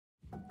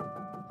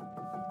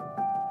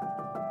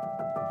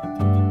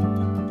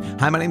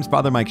Hi, my name's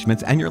Father Mike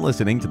Schmitz, and you're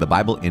listening to the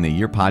Bible in a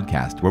Year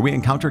podcast, where we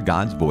encounter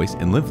God's voice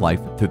and live life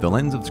through the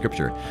lens of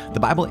Scripture. The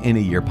Bible in a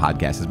Year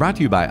podcast is brought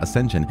to you by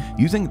Ascension.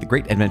 Using the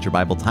Great Adventure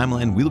Bible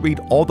timeline, we'll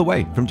read all the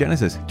way from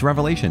Genesis to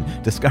Revelation,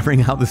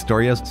 discovering how the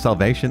story of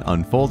salvation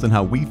unfolds and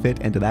how we fit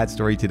into that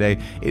story today.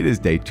 It is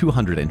day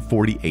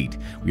 248.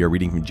 We are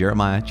reading from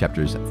Jeremiah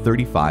chapters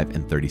 35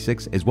 and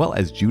 36, as well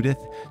as Judith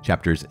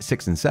chapters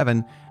 6 and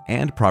 7,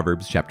 and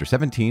Proverbs chapter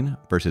 17,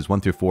 verses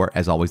 1 through 4.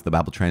 As always, the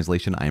Bible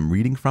translation I am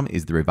reading from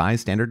is the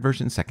Revised Standard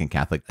Version, Second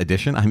Catholic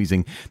Edition. I'm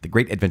using the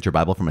Great Adventure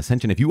Bible from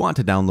Ascension. If you want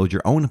to download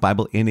your own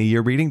Bible in a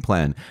Year reading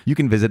plan, you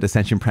can visit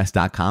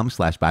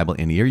ascensionpress.com/Bible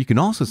in a Year. You can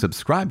also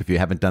subscribe if you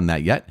haven't done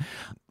that yet.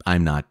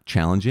 I'm not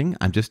challenging.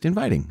 I'm just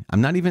inviting.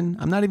 I'm not even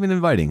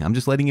inviting. I'm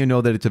just letting you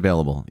know that it's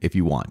available if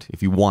you want.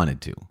 If you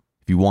wanted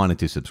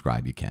to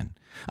subscribe, you can.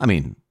 I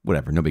mean,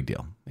 whatever, no big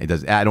deal.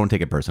 I don't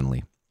take it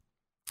personally.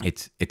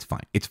 It's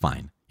fine. It's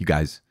fine. You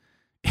guys,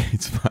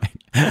 it's fine.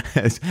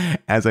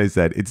 As I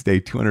said, it's day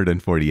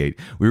 248.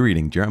 We're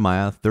reading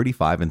Jeremiah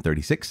 35 and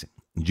 36,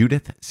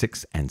 Judith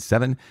 6 and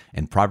 7,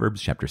 and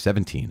Proverbs chapter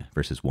 17,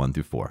 verses 1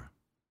 through 4.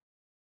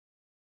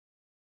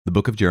 The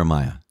book of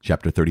Jeremiah,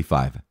 chapter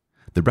 35.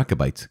 The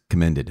Rechabites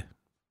commended.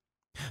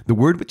 The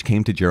word which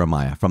came to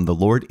Jeremiah from the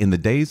Lord in the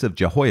days of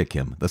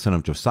Jehoiakim, the son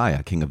of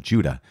Josiah, king of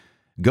Judah.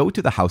 Go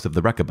to the house of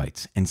the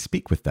Rechabites and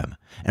speak with them,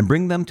 and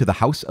bring them to the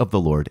house of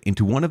the Lord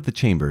into one of the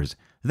chambers.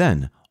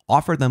 Then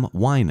offer them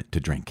wine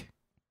to drink.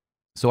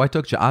 So I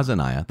took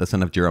Jaazaniah, the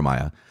son of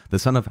Jeremiah, the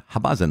son of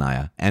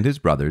Habazaniah, and his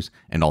brothers,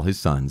 and all his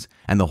sons,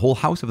 and the whole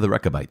house of the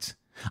Rechabites.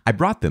 I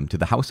brought them to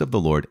the house of the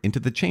Lord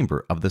into the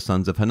chamber of the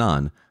sons of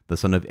Hanan, the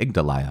son of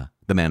Igdaliah,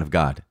 the man of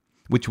God,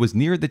 which was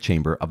near the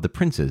chamber of the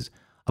princes,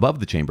 above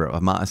the chamber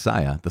of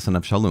Maaseiah, the son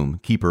of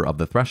Shallum, keeper of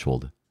the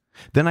threshold.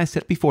 Then I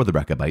set before the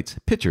Rechabites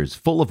pitchers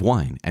full of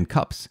wine and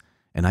cups,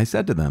 and I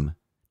said to them,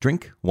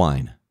 Drink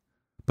wine.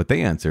 But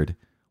they answered,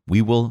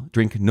 We will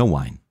drink no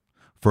wine.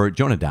 For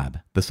Jonadab,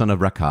 the son of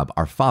Rechab,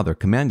 our father,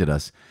 commanded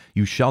us,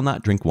 You shall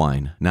not drink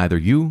wine, neither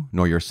you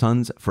nor your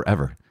sons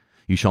forever.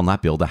 You shall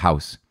not build a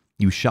house.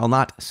 You shall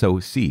not sow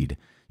seed.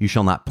 You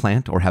shall not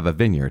plant or have a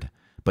vineyard.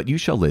 But you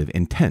shall live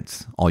in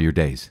tents all your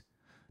days,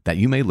 that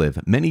you may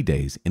live many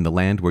days in the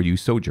land where you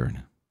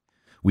sojourn.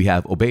 We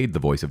have obeyed the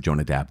voice of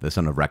Jonadab, the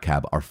son of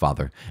Rechab, our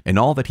father, in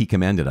all that he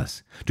commanded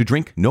us, to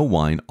drink no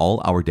wine all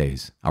our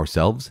days,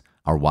 ourselves,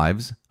 our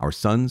wives, our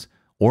sons,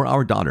 or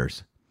our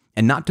daughters,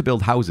 and not to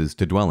build houses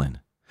to dwell in.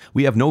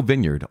 We have no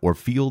vineyard or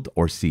field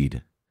or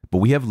seed, but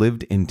we have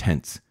lived in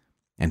tents,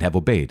 and have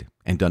obeyed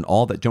and done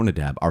all that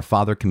Jonadab, our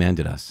father,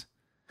 commanded us.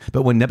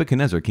 But when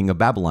Nebuchadnezzar, king of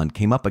Babylon,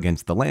 came up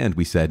against the land,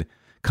 we said,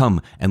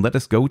 Come and let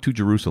us go to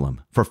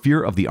Jerusalem, for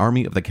fear of the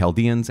army of the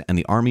Chaldeans and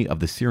the army of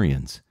the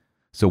Syrians.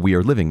 So we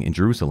are living in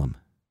Jerusalem.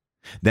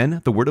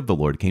 Then the word of the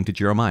Lord came to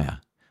Jeremiah.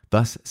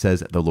 Thus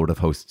says the Lord of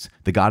hosts,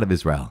 the God of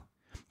Israel,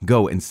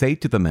 Go and say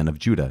to the men of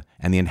Judah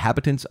and the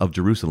inhabitants of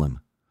Jerusalem,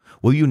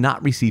 Will you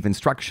not receive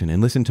instruction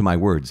and listen to my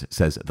words,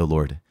 says the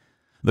Lord?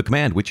 The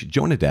command which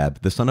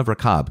Jonadab, the son of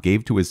Rechab,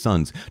 gave to his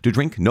sons to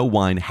drink no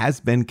wine has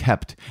been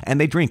kept, and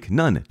they drink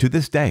none to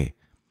this day.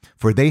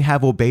 For they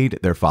have obeyed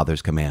their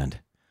father's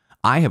command.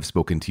 I have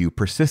spoken to you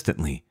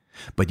persistently,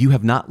 but you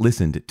have not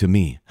listened to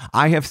me.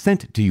 I have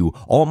sent to you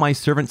all my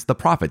servants the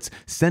prophets,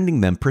 sending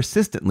them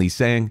persistently,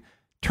 saying,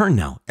 Turn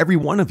now, every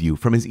one of you,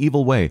 from his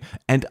evil way,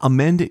 and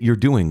amend your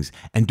doings,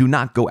 and do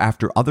not go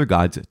after other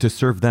gods to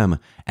serve them,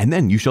 and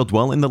then you shall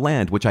dwell in the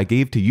land which I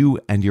gave to you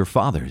and your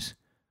fathers.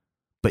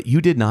 But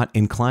you did not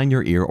incline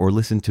your ear or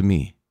listen to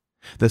me.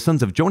 The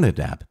sons of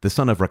Jonadab, the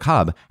son of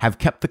Rechab, have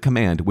kept the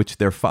command which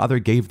their father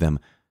gave them,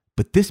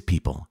 but this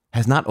people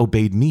has not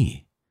obeyed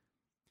me.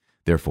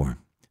 Therefore,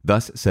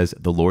 thus says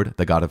the Lord,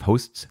 the God of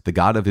hosts, the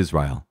God of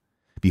Israel,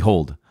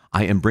 Behold,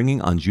 I am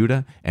bringing on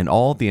Judah and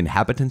all the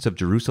inhabitants of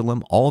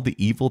Jerusalem all the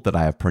evil that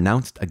I have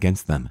pronounced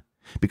against them,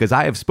 because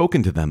I have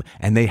spoken to them,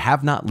 and they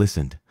have not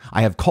listened.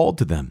 I have called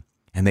to them,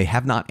 and they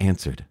have not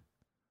answered.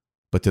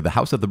 But to the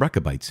house of the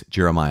Rechabites,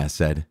 Jeremiah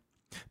said,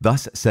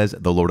 Thus says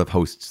the Lord of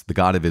hosts, the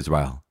God of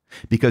Israel,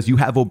 Because you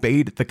have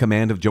obeyed the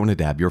command of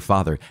Jonadab your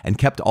father, and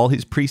kept all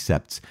his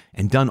precepts,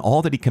 and done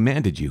all that he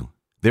commanded you.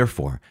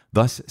 Therefore,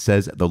 thus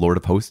says the Lord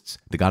of hosts,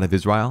 the God of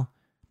Israel,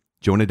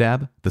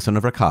 Jonadab, the son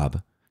of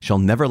Rechab, shall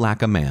never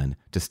lack a man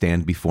to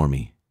stand before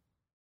me.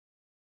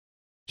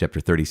 Chapter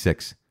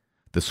 36.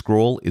 The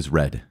scroll is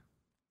read.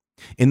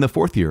 In the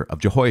 4th year of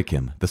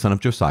Jehoiakim, the son of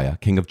Josiah,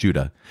 king of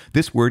Judah,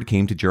 this word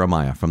came to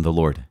Jeremiah from the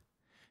Lord.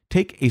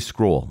 Take a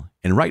scroll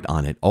and write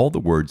on it all the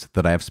words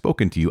that I have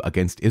spoken to you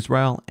against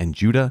Israel and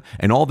Judah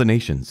and all the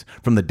nations,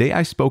 from the day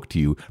I spoke to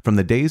you, from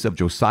the days of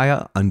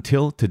Josiah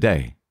until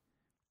today.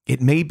 It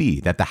may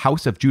be that the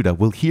house of Judah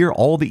will hear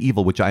all the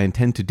evil which I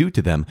intend to do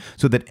to them,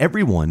 so that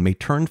everyone may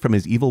turn from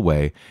his evil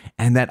way,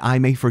 and that I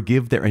may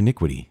forgive their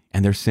iniquity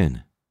and their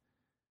sin.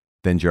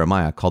 Then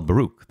Jeremiah called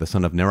Baruch, the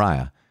son of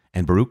Neriah,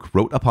 and Baruch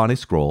wrote upon a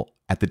scroll,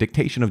 at the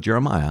dictation of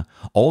Jeremiah,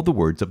 all the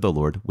words of the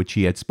Lord which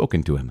he had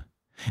spoken to him.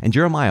 And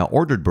Jeremiah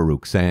ordered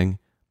Baruch, saying,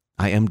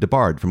 I am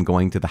debarred from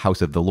going to the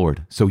house of the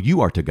Lord, so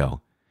you are to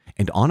go.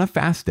 And on a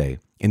fast day,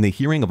 In the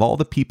hearing of all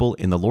the people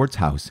in the Lord's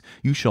house,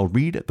 you shall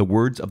read the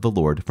words of the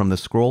Lord from the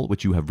scroll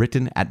which you have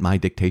written at my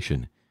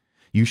dictation.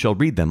 You shall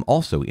read them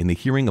also in the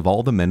hearing of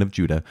all the men of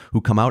Judah who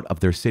come out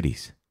of their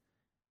cities.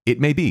 It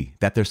may be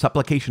that their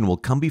supplication will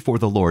come before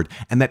the Lord,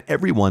 and that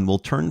everyone will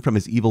turn from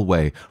his evil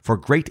way, for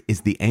great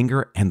is the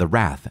anger and the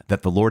wrath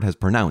that the Lord has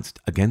pronounced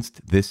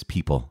against this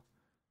people.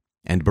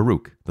 And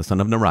Baruch, the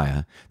son of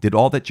Neriah, did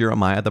all that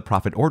Jeremiah the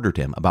prophet ordered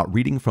him about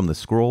reading from the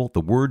scroll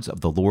the words of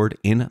the Lord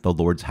in the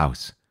Lord's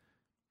house.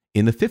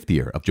 In the 5th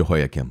year of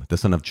Jehoiakim, the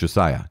son of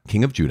Josiah,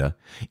 king of Judah,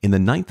 in the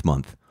 9th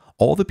month,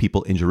 all the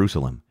people in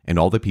Jerusalem and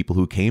all the people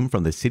who came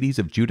from the cities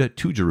of Judah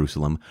to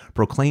Jerusalem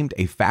proclaimed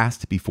a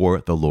fast before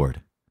the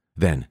Lord.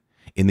 Then,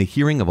 in the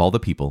hearing of all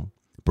the people,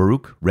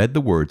 Baruch read the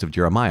words of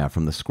Jeremiah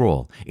from the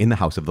scroll in the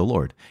house of the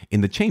Lord,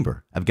 in the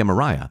chamber of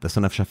Gemariah the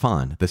son of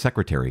Shaphan, the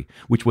secretary,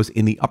 which was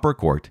in the upper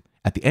court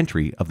at the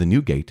entry of the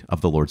new gate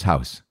of the Lord's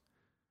house.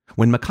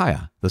 When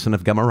Micaiah, the son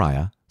of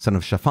Gemariah, son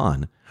of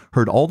Shaphan,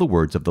 heard all the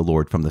words of the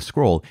Lord from the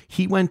scroll,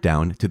 he went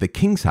down to the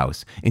king's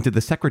house into the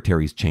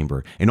secretary's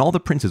chamber, and all the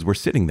princes were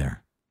sitting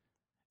there.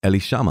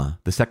 Elishama,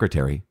 the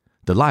secretary,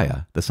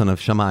 Delaiah, the son of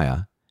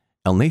Shemaiah,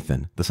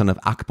 Elnathan, the son of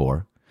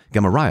Achbor,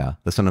 Gemariah,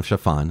 the son of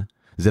Shaphan,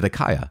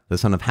 Zedekiah, the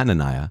son of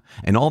Hananiah,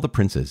 and all the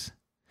princes.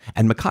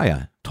 And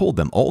Micaiah told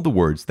them all the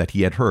words that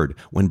he had heard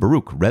when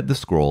Baruch read the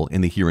scroll in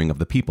the hearing of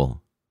the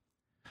people.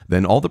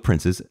 Then all the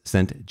princes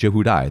sent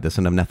Jehudai, the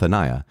son of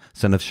Nethaniah,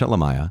 son of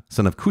Shelemiah,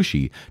 son of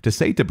Cushi, to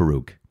say to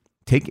Baruch,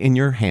 "Take in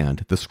your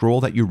hand the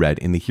scroll that you read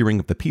in the hearing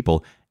of the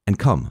people, and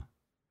come."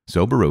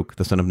 So Baruch,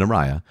 the son of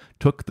Neriah,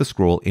 took the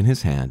scroll in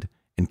his hand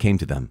and came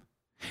to them.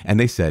 And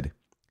they said,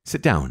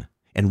 "Sit down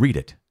and read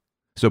it."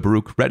 So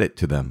Baruch read it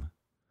to them.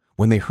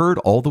 When they heard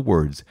all the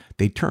words,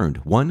 they turned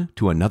one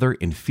to another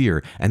in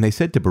fear, and they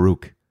said to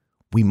Baruch,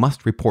 "We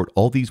must report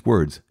all these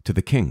words to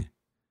the king."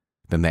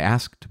 Then they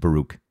asked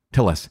Baruch,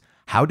 "Tell us,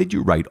 how did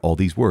you write all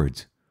these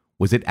words?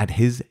 Was it at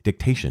his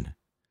dictation?"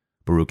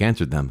 Baruch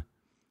answered them,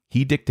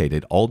 "He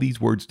dictated all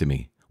these words to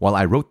me, while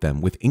I wrote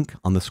them with ink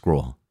on the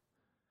scroll."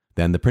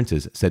 Then the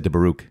princes said to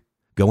Baruch,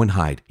 "Go and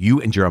hide,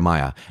 you and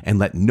Jeremiah, and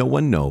let no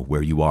one know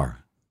where you are."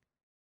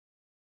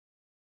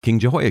 King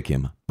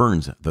Jehoiakim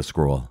burns the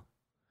scroll.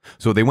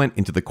 So they went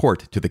into the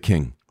court to the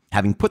king,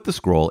 having put the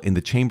scroll in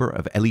the chamber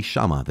of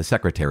Elishama the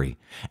secretary,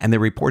 and they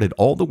reported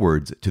all the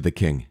words to the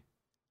king.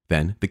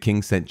 Then the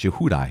king sent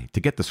Jehudai to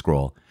get the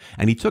scroll,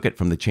 and he took it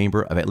from the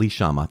chamber of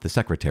Elishama the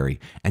secretary,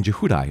 and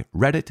Jehudai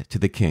read it to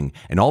the king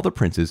and all the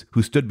princes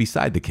who stood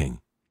beside the king.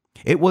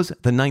 It was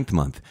the 9th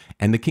month,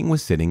 and the king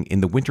was sitting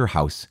in the winter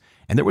house,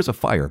 and there was a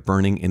fire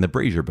burning in the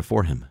brazier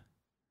before him.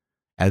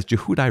 As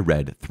Jehudai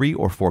read 3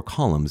 or 4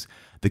 columns,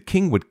 the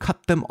king would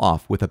cut them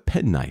off with a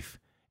penknife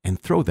and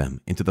throw them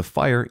into the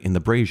fire in the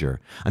brazier,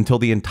 until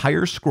the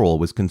entire scroll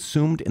was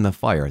consumed in the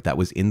fire that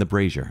was in the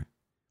brazier.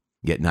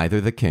 Yet neither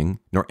the king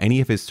nor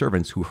any of his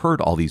servants who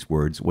heard all these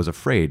words was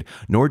afraid,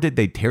 nor did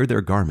they tear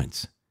their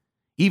garments.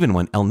 Even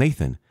when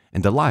Elnathan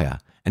and Delaiah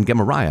and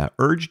Gemariah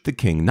urged the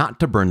king not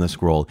to burn the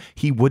scroll,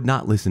 he would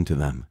not listen to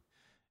them.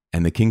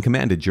 And the king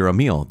commanded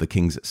Jerahmeel the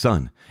king's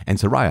son, and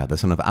Seraiah the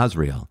son of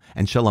Azriel,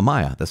 and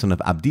Shelemiah the son of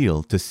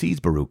Abdeel to seize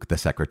Baruch the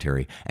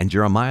secretary, and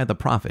Jeremiah the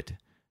prophet.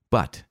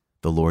 But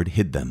the Lord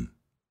hid them.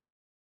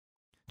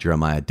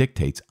 Jeremiah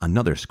dictates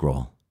another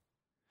scroll.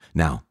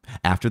 Now,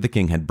 after the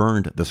king had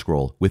burned the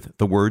scroll with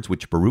the words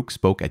which Baruch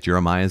spoke at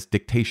Jeremiah's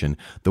dictation,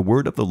 the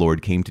word of the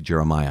Lord came to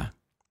Jeremiah.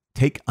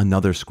 "Take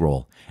another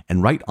scroll,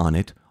 and write on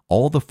it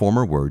all the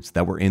former words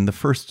that were in the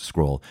first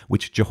scroll,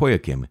 which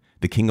Jehoiakim,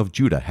 the king of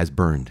Judah, has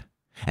burned.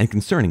 And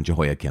concerning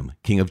Jehoiakim,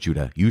 king of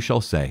Judah, you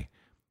shall say,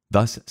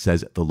 Thus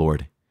says the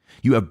Lord,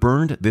 you have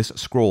burned this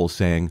scroll,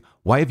 saying,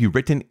 Why have you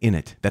written in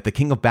it that the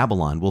king of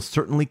Babylon will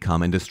certainly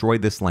come and destroy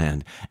this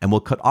land, and will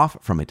cut off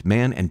from it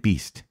man and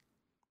beast?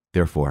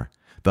 Therefore,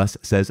 thus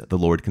says the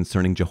Lord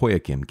concerning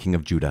Jehoiakim, king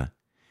of Judah,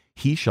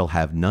 He shall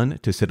have none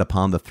to sit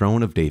upon the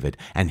throne of David,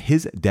 and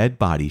his dead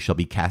body shall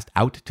be cast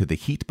out to the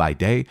heat by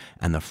day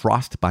and the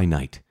frost by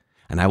night.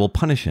 And I will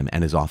punish him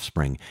and his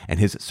offspring, and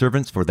his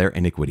servants for their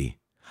iniquity.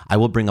 I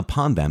will bring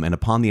upon them and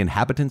upon the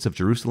inhabitants of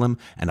Jerusalem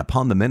and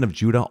upon the men of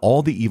Judah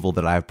all the evil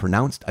that I have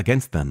pronounced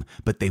against them,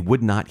 but they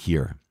would not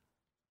hear."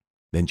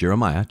 Then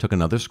Jeremiah took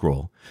another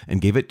scroll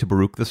and gave it to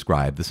Baruch the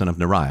scribe, the son of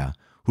Neriah,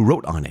 who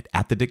wrote on it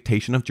at the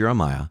dictation of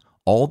Jeremiah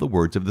all the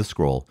words of the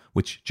scroll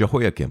which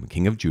Jehoiakim,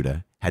 king of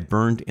Judah, had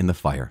burned in the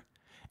fire,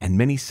 and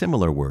many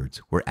similar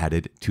words were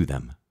added to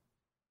them.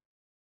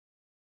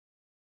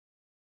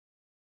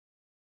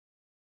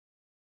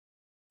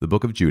 The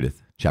Book of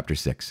Judith, chapter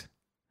 6.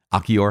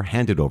 Achior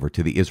handed over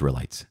to the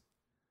Israelites.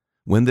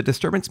 When the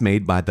disturbance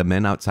made by the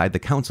men outside the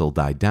council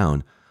died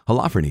down,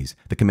 Holofernes,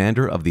 the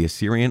commander of the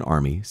Assyrian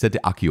army, said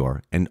to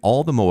Achior and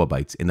all the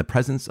Moabites in the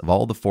presence of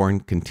all the foreign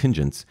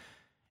contingents,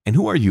 "And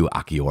who are you,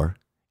 Achior,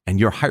 and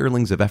your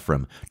hirelings of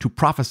Ephraim, to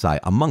prophesy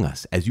among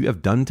us as you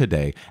have done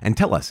today, and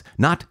tell us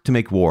not to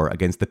make war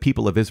against the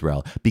people of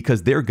Israel,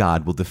 because their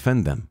God will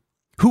defend them?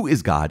 Who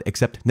is God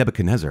except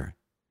Nebuchadnezzar?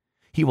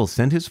 He will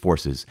send his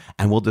forces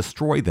and will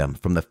destroy them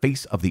from the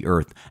face of the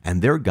earth,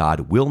 and their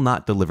God will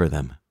not deliver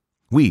them.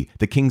 We,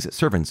 the king's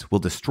servants, will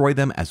destroy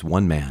them as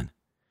one man.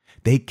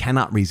 They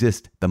cannot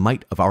resist the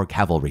might of our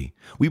cavalry.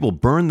 We will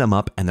burn them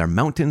up, and their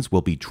mountains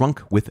will be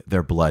drunk with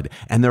their blood,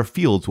 and their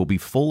fields will be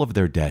full of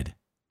their dead.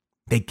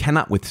 They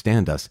cannot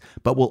withstand us,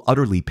 but will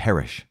utterly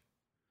perish.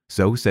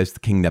 So says the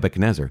King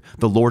Nebuchadnezzar,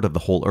 the Lord of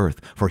the whole earth,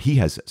 for he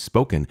has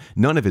spoken,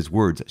 none of his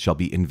words shall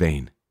be in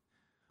vain.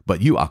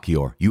 But you,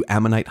 Achior, you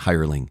Ammonite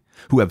hireling,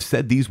 who have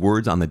said these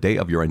words on the day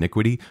of your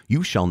iniquity,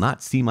 you shall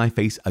not see my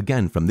face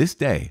again from this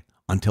day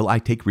until I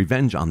take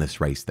revenge on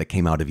this race that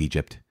came out of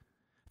Egypt.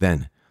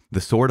 Then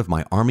the sword of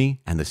my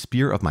army and the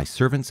spear of my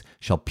servants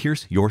shall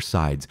pierce your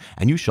sides,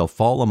 and you shall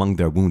fall among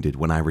their wounded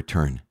when I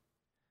return.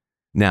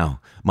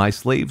 Now, my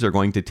slaves are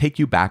going to take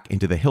you back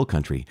into the hill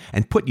country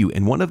and put you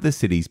in one of the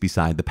cities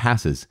beside the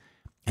passes,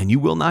 and you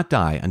will not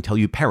die until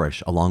you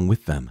perish along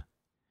with them.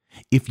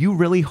 If you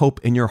really hope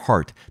in your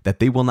heart that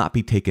they will not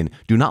be taken,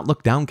 do not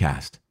look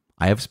downcast.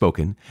 I have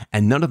spoken,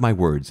 and none of my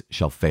words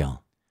shall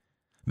fail."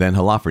 Then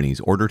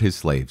Holofernes ordered his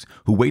slaves,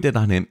 who waited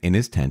on him in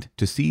his tent,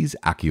 to seize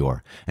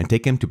Achior and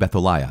take him to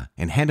Bethaliah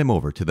and hand him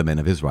over to the men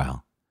of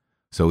Israel.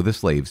 So the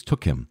slaves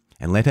took him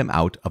and led him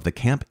out of the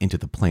camp into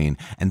the plain,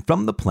 and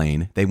from the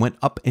plain they went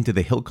up into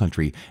the hill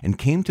country and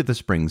came to the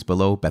springs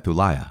below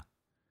Bethaliah.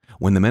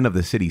 When the men of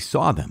the city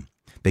saw them,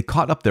 they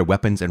caught up their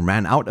weapons and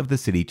ran out of the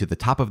city to the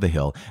top of the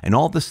hill, and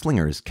all the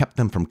slingers kept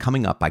them from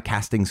coming up by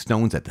casting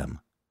stones at them.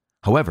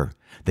 However,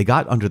 they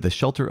got under the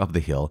shelter of the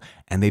hill,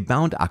 and they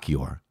bound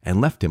Achior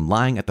and left him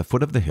lying at the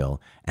foot of the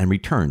hill and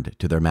returned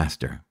to their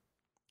master.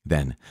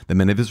 Then the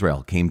men of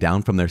Israel came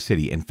down from their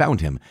city and found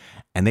him,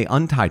 and they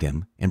untied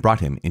him and brought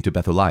him into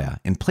Bethaliah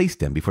and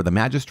placed him before the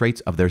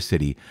magistrates of their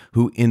city,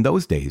 who in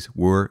those days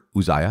were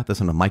Uzziah the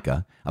son of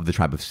Micah of the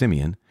tribe of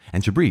Simeon,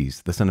 and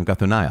Shabriz the son of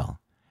Gathoniel,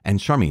 and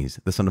Sharmiz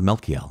the son of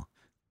Melchiel.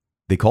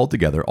 They called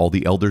together all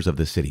the elders of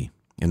the city,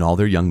 and all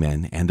their young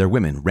men and their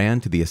women ran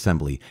to the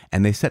assembly,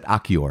 and they set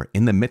Achior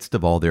in the midst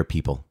of all their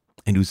people.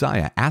 And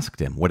Uzziah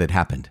asked him what had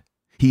happened.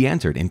 He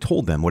answered and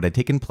told them what had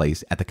taken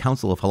place at the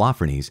council of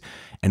Holofernes,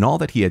 and all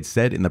that he had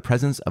said in the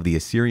presence of the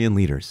Assyrian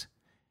leaders,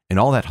 and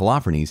all that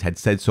Holofernes had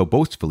said so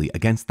boastfully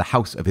against the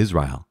house of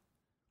Israel.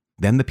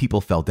 Then the people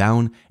fell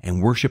down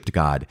and worshipped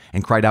God,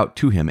 and cried out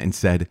to him and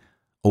said,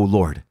 "O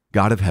Lord,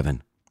 God of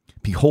heaven,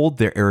 behold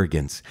their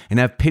arrogance, and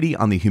have pity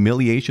on the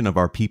humiliation of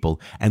our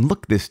people, and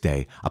look this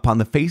day upon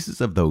the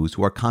faces of those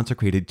who are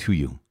consecrated to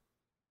you."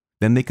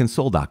 Then they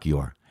consoled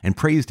Achior and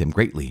praised him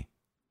greatly.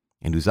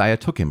 And Uzziah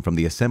took him from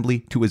the assembly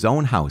to his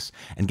own house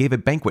and gave a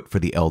banquet for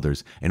the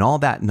elders, and all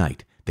that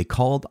night they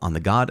called on the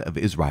God of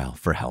Israel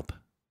for help.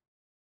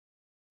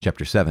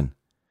 Chapter 7.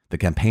 The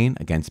Campaign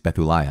against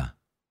Bethaliah.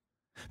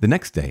 The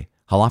next day,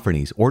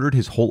 Holofernes ordered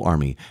his whole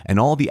army and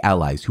all the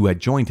allies who had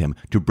joined him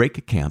to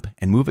break camp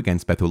and move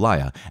against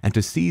Bethaliah, and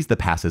to seize the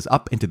passes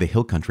up into the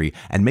hill country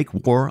and make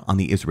war on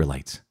the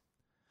Israelites.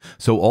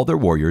 So all their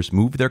warriors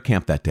moved their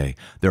camp that day.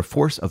 Their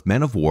force of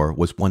men of war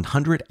was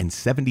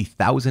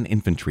 170,000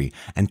 infantry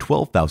and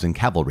 12,000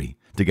 cavalry,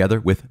 together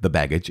with the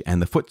baggage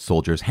and the foot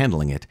soldiers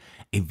handling it,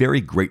 a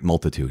very great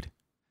multitude.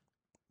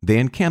 They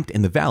encamped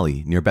in the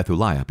valley near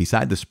Bethaliah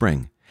beside the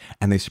spring,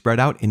 and they spread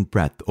out in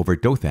breadth over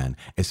Dothan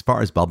as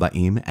far as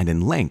Balbaim, and in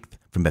length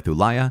from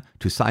Bethaliah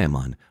to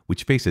Siamon,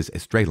 which faces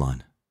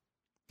Esdraelon.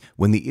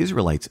 When the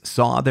Israelites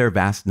saw their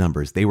vast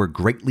numbers, they were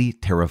greatly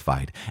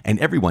terrified, and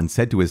everyone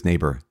said to his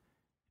neighbor,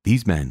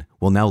 "These men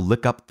will now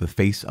lick up the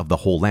face of the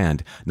whole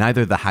land.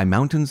 Neither the high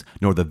mountains,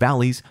 nor the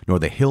valleys, nor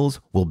the hills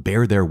will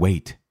bear their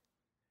weight."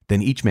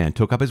 Then each man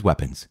took up his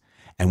weapons,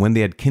 and when they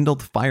had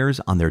kindled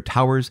fires on their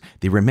towers,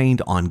 they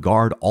remained on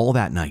guard all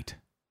that night.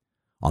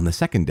 On the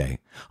second day,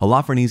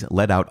 Holofernes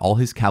led out all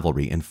his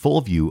cavalry in full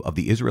view of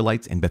the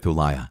Israelites in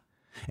Bethaliah,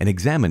 and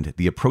examined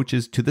the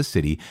approaches to the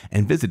city,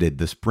 and visited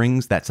the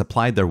springs that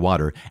supplied their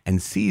water,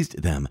 and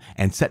seized them,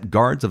 and set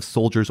guards of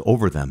soldiers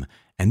over them,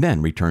 and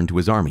then returned to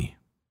his army.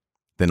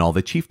 Then all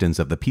the chieftains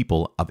of the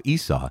people of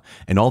Esau,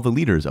 and all the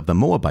leaders of the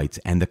Moabites,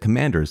 and the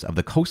commanders of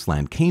the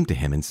coastland came to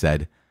him and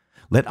said,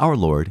 "Let our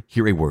Lord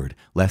hear a word,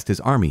 lest his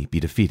army be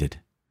defeated.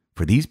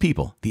 For these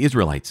people, the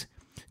Israelites,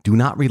 do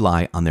not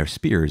rely on their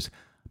spears,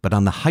 but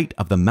on the height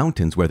of the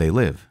mountains where they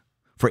live.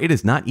 For it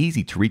is not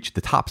easy to reach the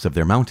tops of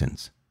their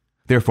mountains.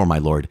 Therefore, my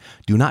Lord,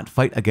 do not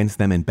fight against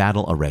them in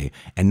battle array,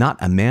 and not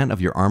a man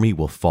of your army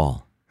will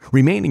fall.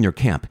 Remain in your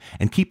camp,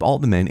 and keep all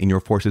the men in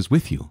your forces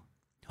with you.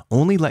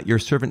 Only let your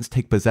servants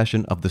take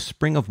possession of the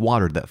spring of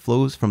water that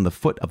flows from the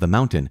foot of the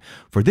mountain,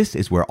 for this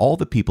is where all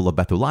the people of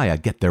Bethaliah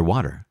get their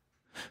water.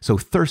 So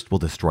thirst will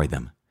destroy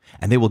them,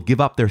 and they will give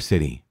up their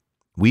city.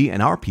 We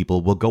and our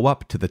people will go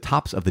up to the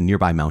tops of the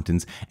nearby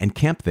mountains and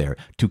camp there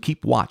to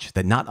keep watch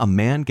that not a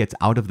man gets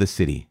out of the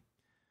city.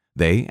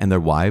 They and their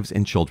wives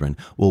and children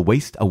will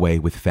waste away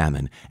with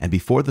famine, and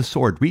before the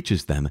sword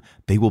reaches them,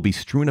 they will be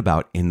strewn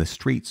about in the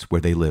streets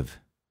where they live.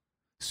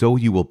 So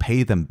you will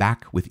pay them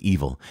back with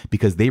evil,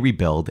 because they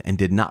rebelled and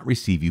did not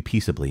receive you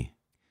peaceably."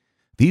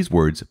 These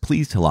words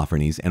pleased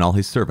Holofernes and all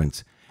his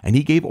servants, and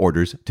he gave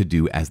orders to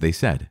do as they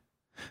said.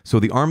 So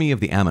the army of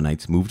the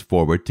Ammonites moved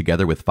forward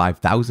together with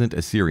 5,000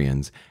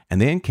 Assyrians,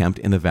 and they encamped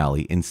in the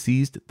valley and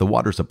seized the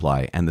water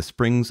supply and the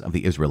springs of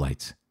the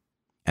Israelites.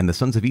 And the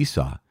sons of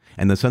Esau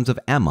and the sons of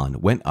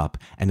Ammon went up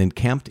and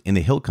encamped in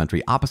the hill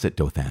country opposite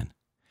Dothan.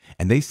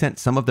 And they sent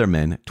some of their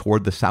men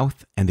toward the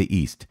south and the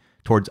east,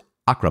 towards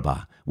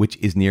Akrabah, which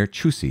is near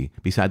Chusi,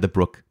 beside the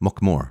brook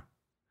Mokmor.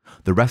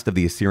 The rest of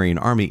the Assyrian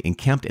army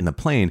encamped in the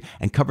plain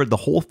and covered the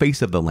whole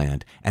face of the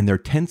land, and their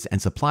tents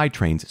and supply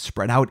trains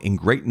spread out in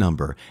great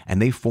number,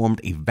 and they formed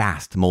a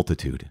vast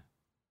multitude.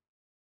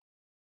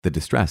 The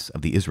distress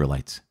of the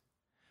Israelites.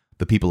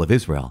 The people of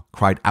Israel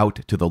cried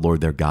out to the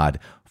Lord their God,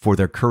 for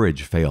their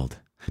courage failed,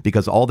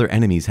 because all their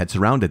enemies had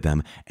surrounded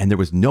them, and there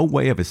was no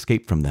way of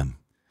escape from them.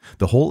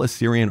 The whole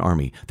Assyrian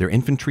army, their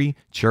infantry,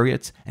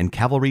 chariots, and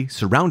cavalry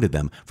surrounded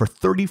them for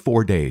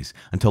 34 days,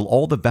 until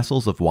all the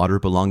vessels of water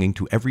belonging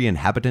to every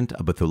inhabitant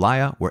of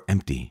Bethuliah were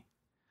empty.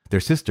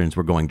 Their cisterns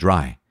were going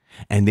dry,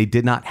 and they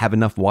did not have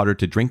enough water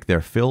to drink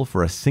their fill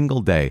for a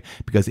single day,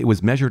 because it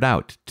was measured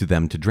out to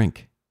them to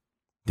drink.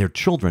 Their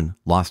children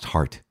lost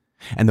heart,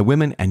 and the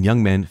women and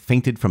young men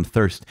fainted from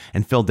thirst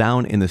and fell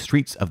down in the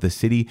streets of the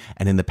city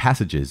and in the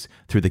passages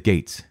through the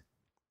gates.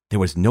 There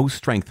was no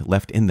strength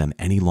left in them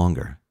any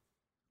longer.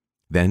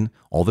 Then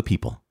all the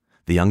people,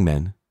 the young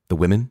men, the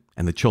women,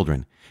 and the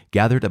children,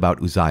 gathered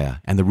about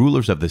Uzziah and the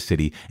rulers of the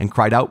city and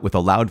cried out with a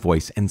loud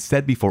voice and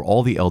said before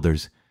all the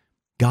elders,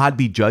 God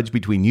be judge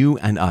between you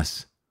and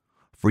us,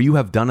 for you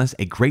have done us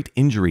a great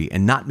injury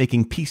in not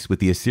making peace with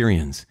the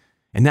Assyrians.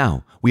 And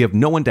now we have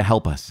no one to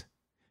help us.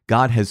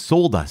 God has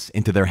sold us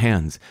into their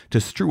hands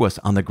to strew us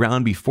on the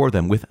ground before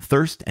them with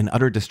thirst and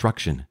utter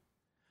destruction.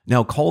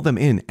 Now call them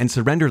in and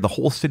surrender the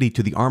whole city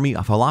to the army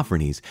of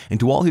Holofernes and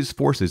to all his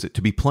forces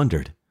to be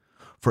plundered.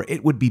 For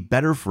it would be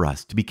better for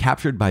us to be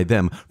captured by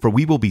them, for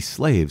we will be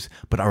slaves,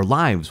 but our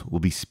lives will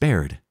be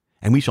spared.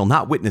 And we shall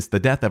not witness the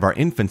death of our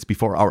infants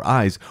before our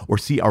eyes, or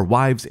see our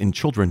wives and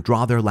children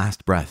draw their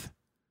last breath.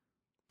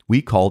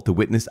 We call to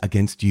witness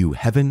against you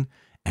heaven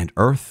and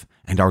earth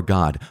and our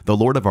God, the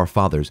Lord of our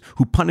fathers,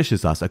 who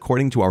punishes us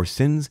according to our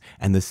sins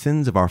and the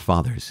sins of our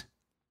fathers.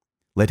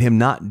 Let him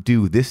not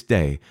do this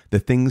day the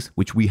things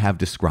which we have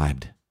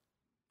described.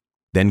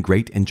 Then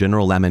great and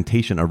general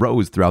lamentation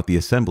arose throughout the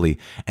assembly,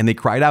 and they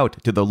cried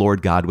out to the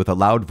Lord God with a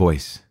loud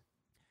voice.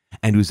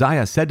 And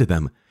Uzziah said to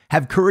them,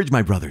 Have courage,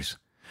 my brothers.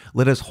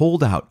 Let us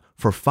hold out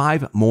for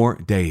 5 more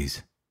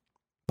days.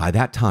 By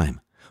that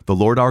time, the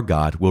Lord our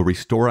God will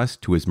restore us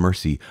to his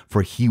mercy,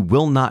 for he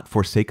will not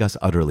forsake us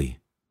utterly.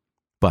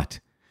 But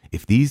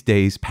if these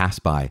days pass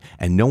by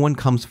and no one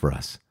comes for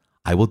us,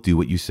 I will do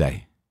what you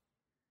say.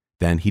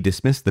 Then he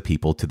dismissed the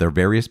people to their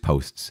various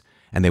posts,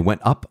 and they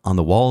went up on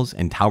the walls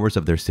and towers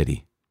of their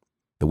city.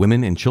 The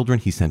women and children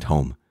he sent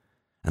home,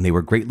 and they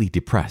were greatly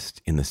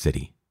depressed in the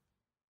city.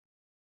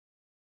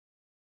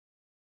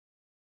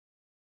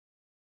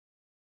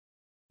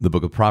 The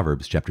book of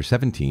Proverbs, chapter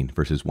 17,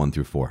 verses 1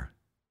 through 4.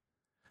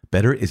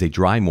 Better is a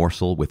dry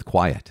morsel with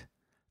quiet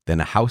than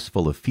a house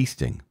full of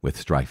feasting with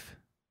strife.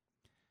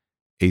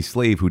 A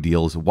slave who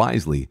deals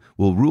wisely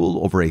will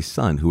rule over a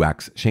son who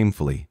acts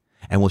shamefully,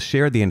 and will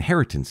share the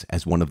inheritance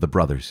as one of the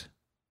brothers.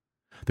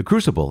 The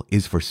crucible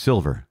is for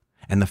silver,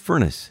 and the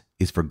furnace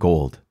is for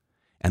gold,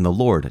 and the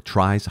Lord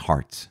tries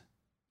hearts.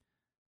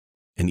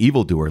 An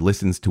evildoer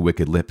listens to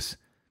wicked lips,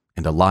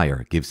 and a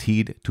liar gives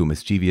heed to a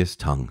mischievous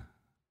tongue.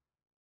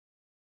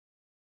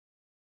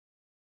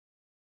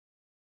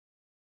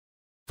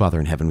 Father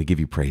in heaven, we give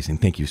you praise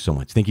and thank you so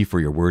much. Thank you for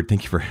your word.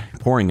 Thank you for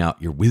pouring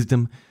out your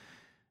wisdom,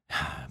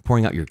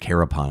 pouring out your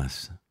care upon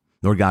us.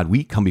 Lord God,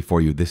 we come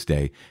before you this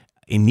day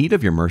in need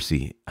of your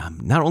mercy,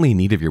 not only in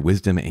need of your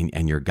wisdom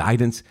and your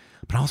guidance,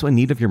 but also in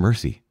need of your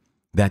mercy.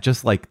 That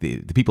just like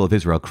the people of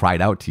Israel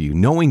cried out to you,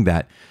 knowing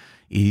that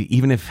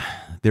even if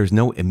there's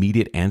no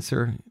immediate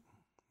answer,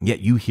 yet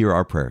you hear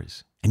our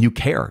prayers and you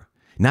care.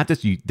 Not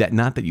that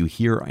you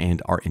hear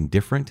and are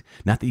indifferent,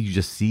 not that you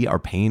just see our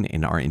pain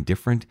and are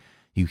indifferent.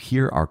 You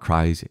hear our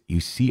cries, you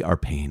see our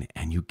pain,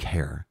 and you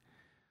care.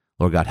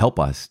 Lord God, help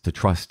us to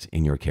trust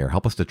in your care.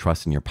 Help us to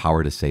trust in your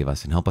power to save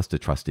us, and help us to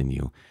trust in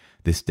you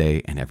this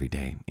day and every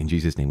day. In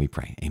Jesus' name we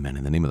pray. Amen.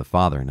 In the name of the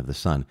Father, and of the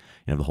Son,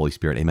 and of the Holy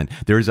Spirit. Amen.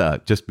 There's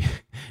just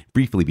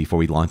briefly before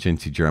we launch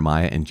into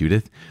Jeremiah and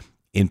Judith,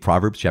 in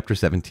Proverbs chapter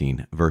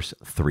 17, verse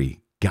 3.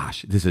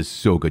 Gosh, this is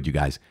so good, you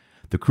guys.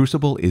 The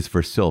crucible is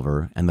for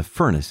silver, and the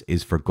furnace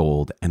is for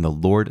gold, and the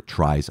Lord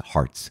tries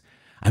hearts.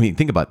 I mean,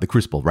 think about the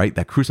crucible, right?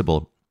 That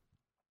crucible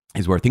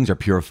is where things are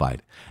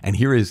purified. And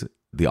here is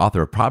the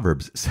author of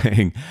Proverbs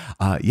saying,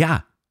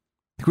 the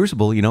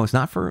crucible, it's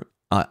not for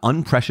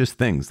unprecious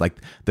things. Like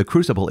the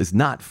crucible is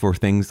not for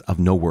things of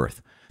no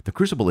worth. The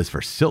crucible is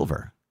for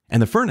silver.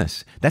 And the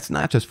furnace, that's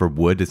not just for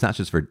wood.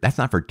 That's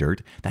not for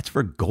dirt. That's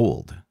for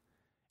gold.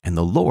 And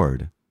the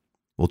Lord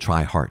will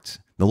try hearts.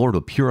 The Lord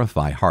will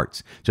purify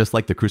hearts, just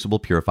like the crucible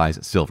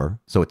purifies silver,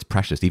 so it's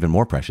precious, even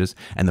more precious.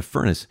 And the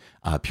furnace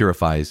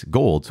purifies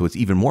gold, so it's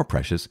even more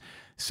precious.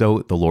 So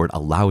the Lord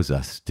allows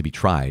us to be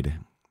tried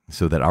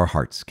so that our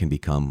hearts can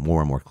become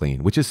more and more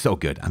clean, which is so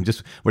good.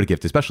 What a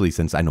gift, especially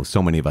since I know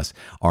so many of us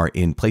are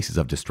in places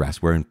of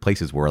distress. We're in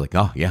places where like,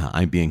 oh yeah,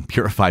 I'm being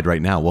purified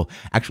right now. Well,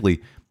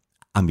 actually,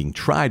 I'm being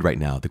tried right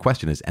now. The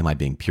question is, am I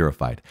being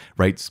purified,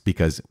 right? It's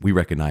because we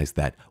recognize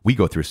that we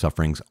go through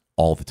sufferings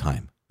all the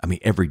time. I mean,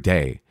 every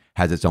day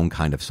has its own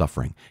kind of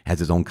suffering,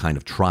 has its own kind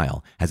of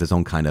trial, has its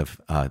own kind of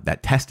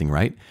that testing,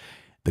 right?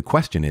 The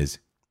question is,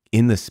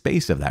 in the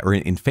space of that, or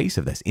in face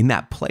of this, in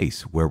that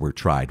place where we're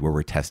tried, where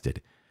we're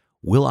tested,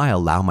 will I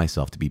allow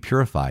myself to be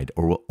purified,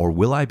 or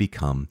will I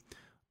become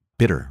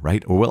bitter,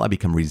 right? Or will I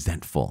become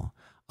resentful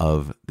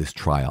of this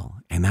trial?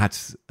 And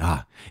that's,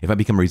 if I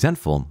become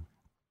resentful,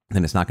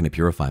 then it's not going to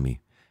purify me.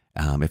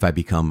 If I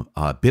become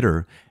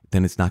bitter,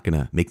 then it's not going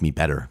to make me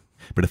better.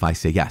 But if I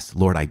say, yes,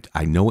 Lord,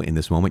 I know in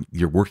this moment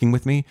you're working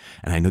with me,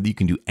 and I know that you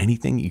can do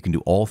anything, you can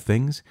do all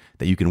things,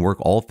 that you can work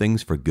all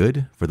things for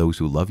good for those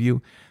who love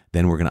you,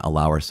 then we're going to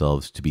allow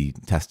ourselves to be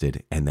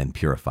tested and then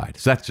purified.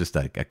 So that's just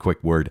a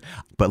quick word.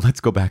 But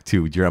let's go back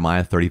to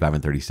Jeremiah 35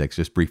 and 36,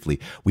 just briefly.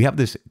 We have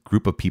this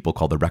group of people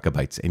called the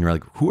Rechabites. And you're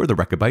like, who are the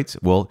Rechabites?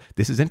 Well,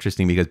 this is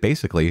interesting because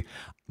basically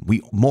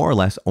we more or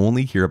less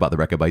only hear about the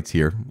Rechabites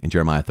here in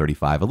Jeremiah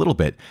 35, a little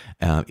bit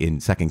in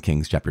 2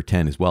 Kings chapter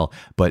 10 as well.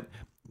 But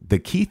the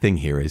key thing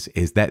here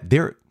is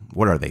that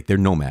what are they? They're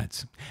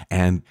nomads.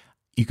 And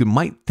you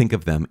might think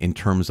of them in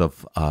terms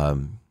of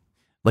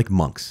like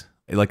monks,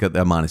 like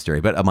a monastery,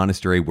 but a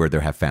monastery where they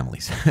have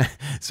families.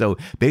 So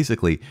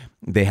basically,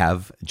 they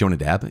have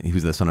Jonadab,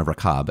 who's the son of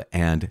Rechab,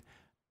 and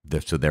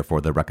so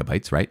therefore the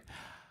Rechabites, right?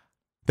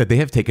 That they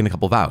have taken a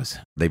couple vows.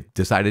 They've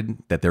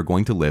decided that they're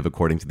going to live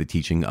according to the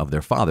teaching of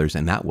their fathers,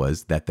 and that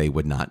was that they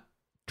would not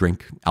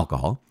drink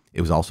alcohol.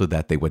 It was also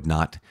that they would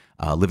not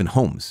live in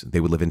homes. They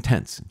would live in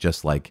tents,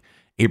 just like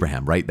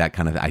Abraham, right? That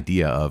kind of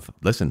idea of,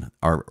 listen,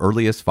 our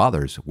earliest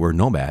fathers were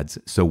nomads,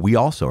 so we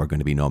also are going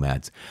to be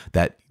nomads,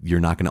 that you're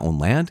not going to own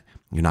land,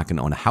 you're not going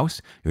to own a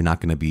house, you're not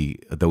going to be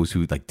those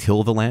who like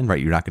till the land, right?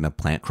 You're not going to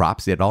plant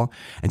crops at all.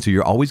 And so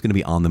you're always going to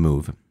be on the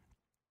move.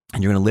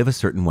 And you're going to live a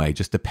certain way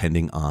just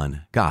depending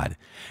on God.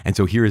 And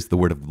so here is the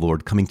word of the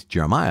Lord coming to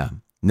Jeremiah.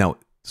 Now,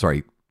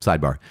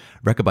 sidebar,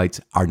 Rechabites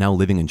are now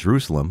living in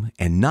Jerusalem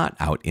and not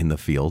out in the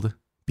field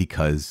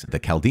because the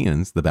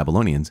Chaldeans, the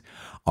Babylonians,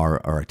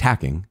 are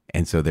attacking.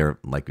 And so they're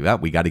like,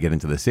 we got to get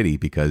into the city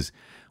because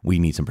we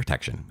need some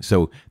protection.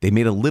 So they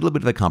made a little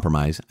bit of a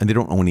compromise, and they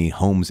don't own any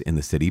homes in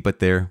the city, but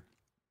they're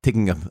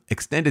taking an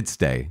extended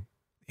stay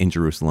in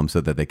Jerusalem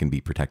so that they can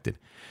be protected.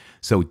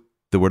 So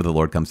the word of the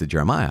Lord comes to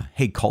Jeremiah.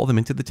 Hey, call them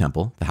into the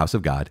temple, the house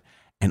of God,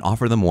 and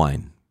offer them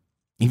wine.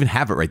 Even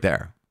have it right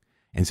there.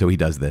 And so he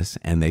does this,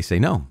 and they say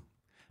no,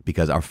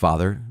 because our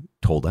father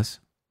told us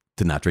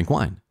to not drink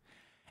wine.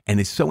 And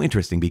it's so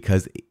interesting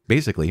because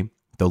basically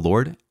the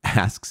Lord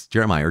asks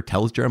Jeremiah, or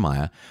tells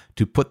Jeremiah,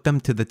 to put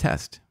them to the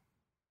test,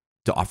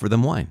 to offer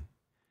them wine.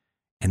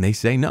 And they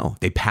say no,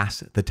 they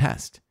pass the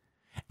test.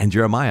 And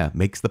Jeremiah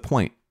makes the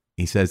point.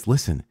 He says,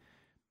 listen,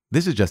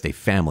 this is just a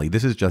family.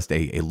 This is just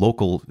a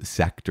local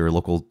sect or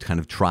local kind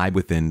of tribe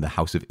within the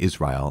house of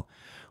Israel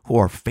who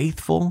are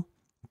faithful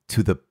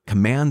to the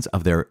commands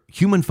of their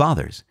human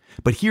fathers.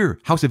 But here,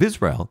 house of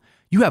Israel,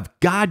 you have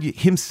God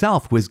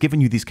himself who has given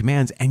you these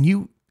commands, and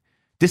you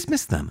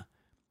dismiss them.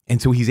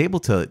 And so he's able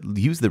to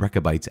use the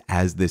Rechabites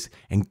as this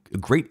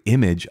great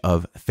image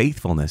of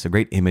faithfulness, a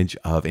great image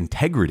of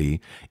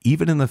integrity,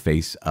 even in the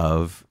face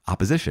of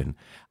opposition,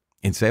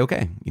 and say,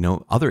 okay,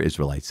 other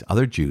Israelites,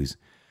 other Jews,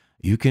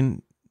 you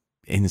can,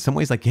 in some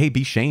ways, like, hey,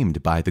 be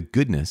shamed by the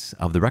goodness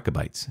of the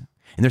Rechabites.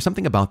 And there's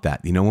something about that,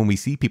 when we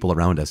see people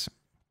around us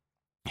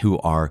who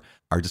are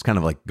just kind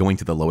of like going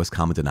to the lowest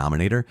common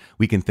denominator,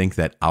 we can think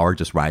that our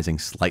just rising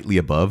slightly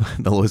above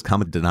the lowest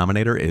common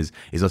denominator is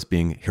us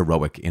being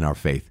heroic in our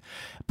faith.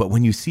 But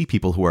when you see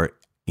people who are,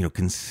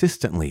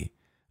 consistently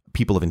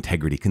people of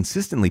integrity,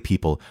 consistently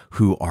people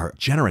who are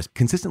generous,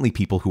 consistently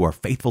people who are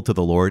faithful to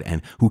the Lord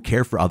and who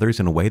care for others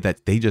in a way that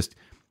is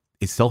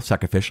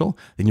self-sacrificial,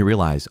 then you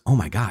realize, oh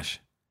my gosh,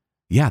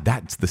 yeah,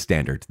 that's the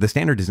standard. The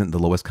standard isn't the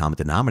lowest common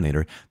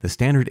denominator. The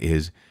standard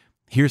is,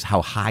 here's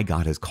how high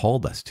God has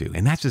called us to.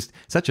 And that's just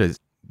such an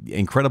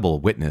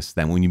incredible witness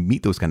that when you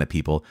meet those kind of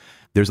people,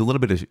 there's a little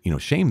bit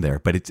of shame there,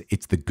 but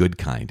it's the good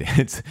kind.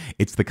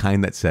 It's the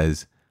kind that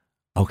says,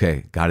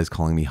 okay, God is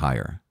calling me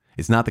higher.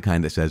 It's not the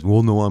kind that says,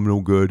 well, no, I'm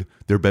no good.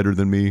 They're better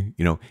than me.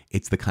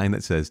 It's the kind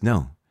that says,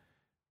 no,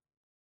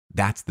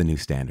 that's the new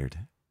standard.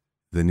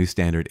 The new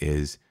standard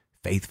is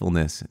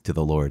faithfulness to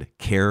the Lord,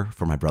 care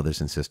for my brothers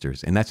and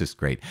sisters. And that's just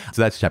great.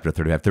 So that's chapter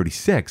 35.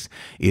 36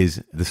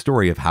 is the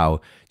story of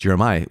how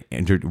Jeremiah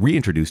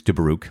reintroduced to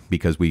Baruch,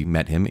 because we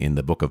met him in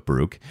the book of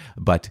Baruch,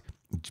 but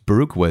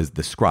Baruch was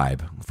the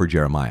scribe for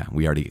Jeremiah.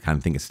 We already kind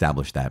of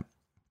established that.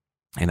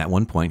 And at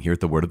one point here,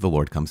 the word of the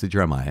Lord comes to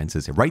Jeremiah and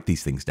says, write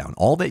these things down.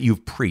 All that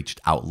you've preached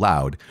out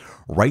loud,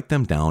 write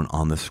them down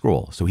on the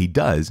scroll. So he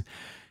does.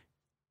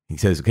 He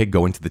says, okay,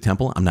 go into the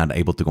temple. I'm not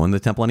able to go into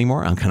the temple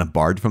anymore. I'm kind of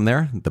barred from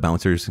there. The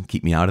bouncers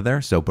keep me out of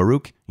there. So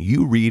Baruch,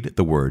 you read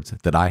the words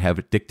that I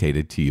have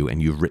dictated to you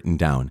and you've written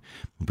down.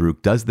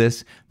 Baruch does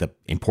this. The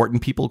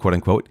important people, quote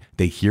unquote,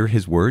 they hear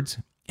his words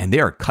and they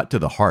are cut to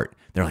the heart.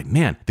 They're like,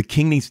 man, the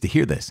king needs to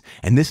hear this.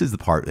 And this is the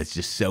part that's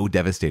just so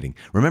devastating.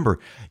 Remember,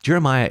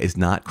 Jeremiah is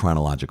not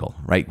chronological,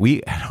 right?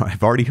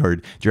 I've already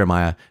heard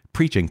Jeremiah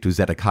preaching to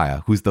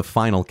Zedekiah, who's the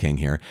final king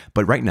here.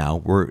 But right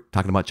now, we're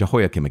talking about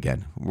Jehoiakim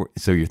again.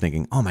 So you're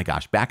thinking, oh my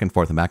gosh, back and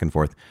forth and back and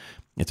forth.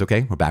 It's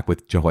okay. We're back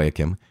with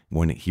Jehoiakim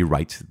when he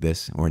writes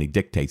this, or when he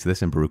dictates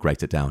this, and Baruch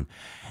writes it down.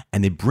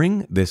 And they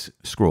bring this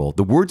scroll,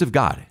 the words of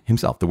God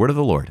himself, the word of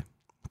the Lord,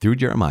 through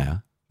Jeremiah,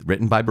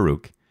 written by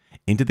Baruch,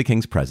 into the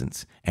king's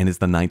presence. And it's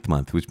the 9th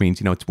month, which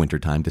means, it's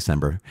wintertime,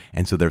 December.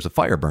 And so there's a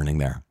fire burning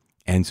there.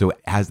 And so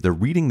as they're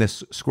reading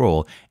this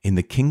scroll in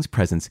the king's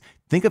presence,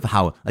 think of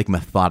how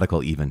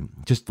methodical even,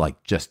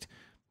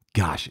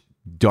 gosh,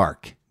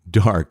 dark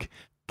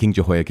King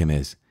Jehoiakim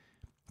is.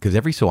 Because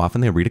every so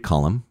often they read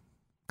a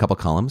couple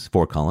columns,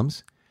 4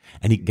 columns,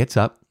 and he gets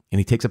up and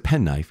he takes a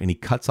penknife and he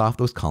cuts off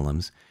those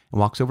columns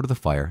and walks over to the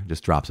fire,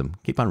 just drops them.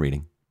 Keep on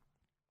reading.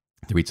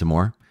 They read some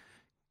more,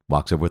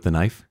 walks over with the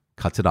knife,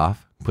 cuts it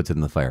off, puts it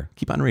in the fire.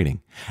 Keep on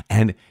reading.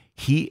 And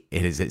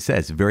it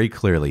says very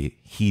clearly,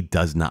 he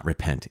does not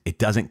repent. It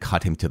doesn't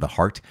cut him to the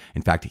heart.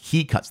 In fact,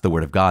 he cuts the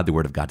word of God. The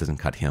word of God doesn't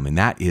cut him. And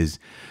that is,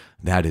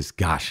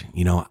 gosh,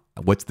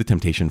 what's the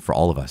temptation for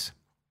all of us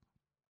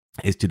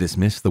is to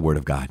dismiss the word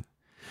of God,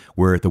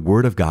 where the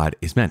word of God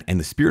is meant, and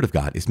the Spirit of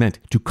God is meant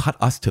to cut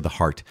us to the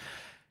heart.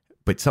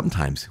 But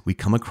sometimes we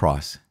come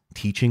across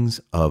teachings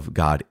of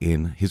God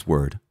in his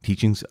word,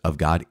 teachings of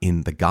God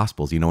in the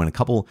Gospels. In a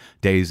couple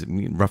days,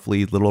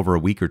 roughly a little over a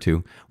week or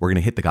two, we're going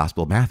to hit the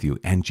Gospel of Matthew,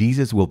 and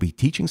Jesus will be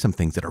teaching some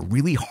things that are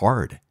really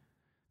hard.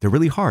 They're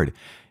really hard.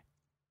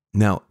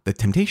 Now, the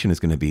temptation is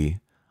going to be,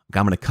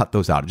 I'm going to cut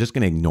those out. I'm just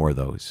going to ignore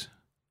those,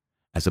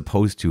 as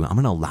opposed to, I'm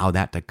going to allow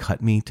that to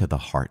cut me to the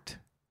heart.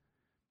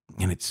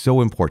 And it's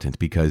so important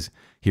because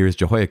here's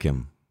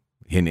Jehoiakim.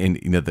 And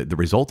the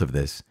result of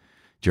this,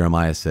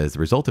 Jeremiah says, the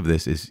result of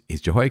this is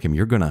Jehoiakim,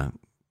 you're going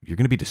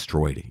to be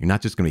destroyed. You're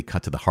not just going to be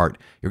cut to the heart.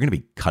 You're going to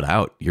be cut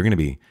out. You're going to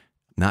be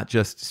not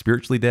just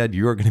spiritually dead,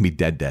 you're going to be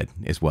dead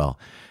as well.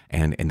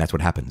 And that's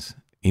what happens.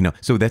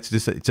 So that's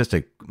just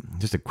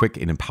a quick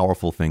and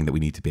powerful thing that we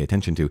need to pay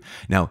attention to.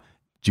 Now,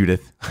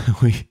 Judith,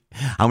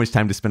 how much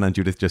time to spend on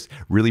Judith? Just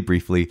really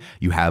briefly,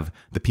 you have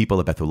the people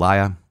of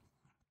Bethlehem.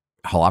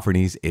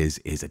 Holofernes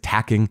is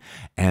attacking,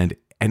 and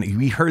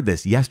we heard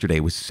this yesterday.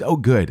 It was so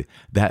good,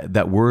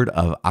 that word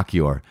of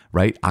Achior,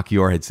 right?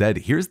 Achior had said,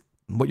 here's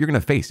what you're going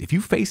to face. If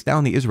you face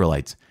down the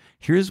Israelites,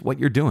 here's what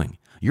you're doing.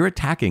 You're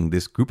attacking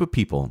this group of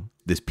people,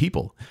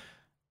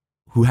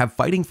 who have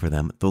fighting for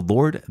them the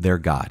Lord their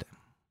God.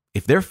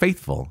 If they're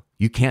faithful,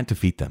 you can't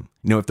defeat them.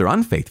 If they're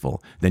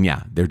unfaithful, then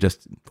yeah, they're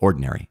just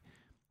ordinary.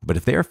 But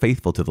if they are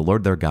faithful to the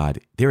Lord their God,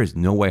 there is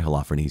no way,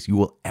 Holofernes, you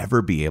will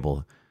ever be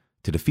able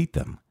to defeat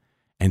them.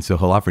 And so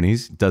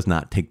Holofernes does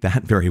not take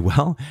that very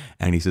well.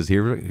 And he says,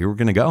 here we're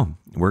going to go.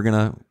 We're going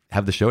to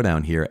have the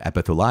showdown here at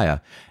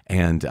Bethlehem.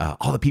 And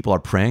all the people are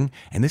praying.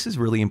 And this is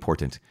really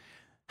important.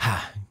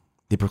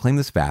 They proclaim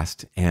this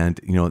fast.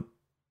 And,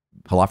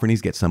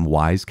 Holofernes gets some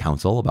wise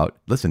counsel about,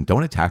 listen,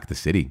 don't attack the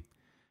city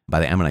by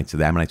the Ammonites. So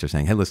the Ammonites are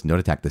saying, hey, listen, don't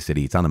attack the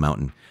city. It's on the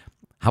mountain.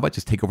 How about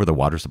just take over the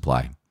water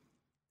supply?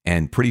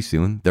 And pretty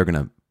soon they're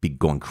going to be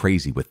going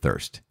crazy with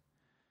thirst.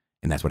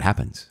 And that's what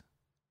happens.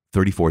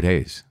 34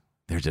 days.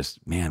 They're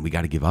just, man, we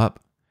got to give up.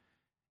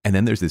 And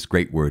then there's this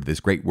great word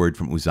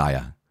from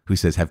Uzziah, who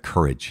says, have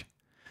courage.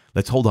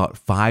 Let's hold out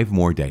 5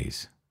 more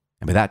days.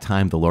 And by that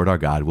time, the Lord our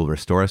God will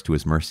restore us to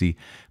his mercy,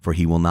 for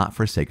he will not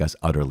forsake us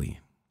utterly.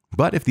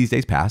 But if these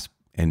days pass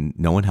and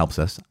no one helps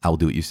us, I will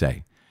do what you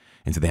say.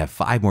 And so they have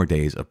 5 more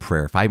days of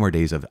prayer, 5 more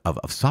days of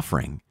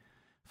suffering,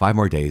 5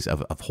 more days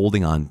of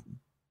holding on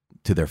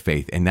to their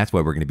faith. And that's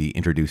what we're going to be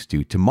introduced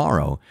to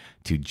tomorrow,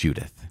 to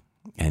Judith.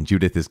 And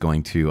Judith is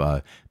going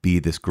to be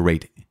this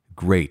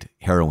great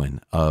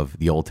heroine of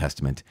the Old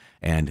Testament,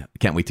 and I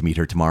can't wait to meet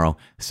her tomorrow.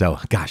 So,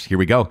 gosh, here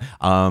we go.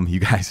 You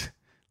guys,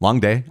 long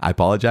day. I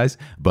apologize,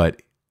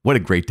 but what a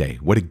great day.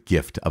 What a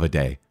gift of a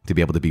day to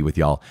be able to be with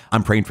y'all.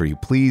 I'm praying for you.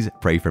 Please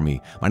pray for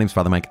me. My name is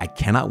Father Mike. I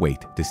cannot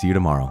wait to see you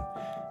tomorrow.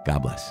 God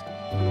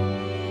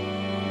bless.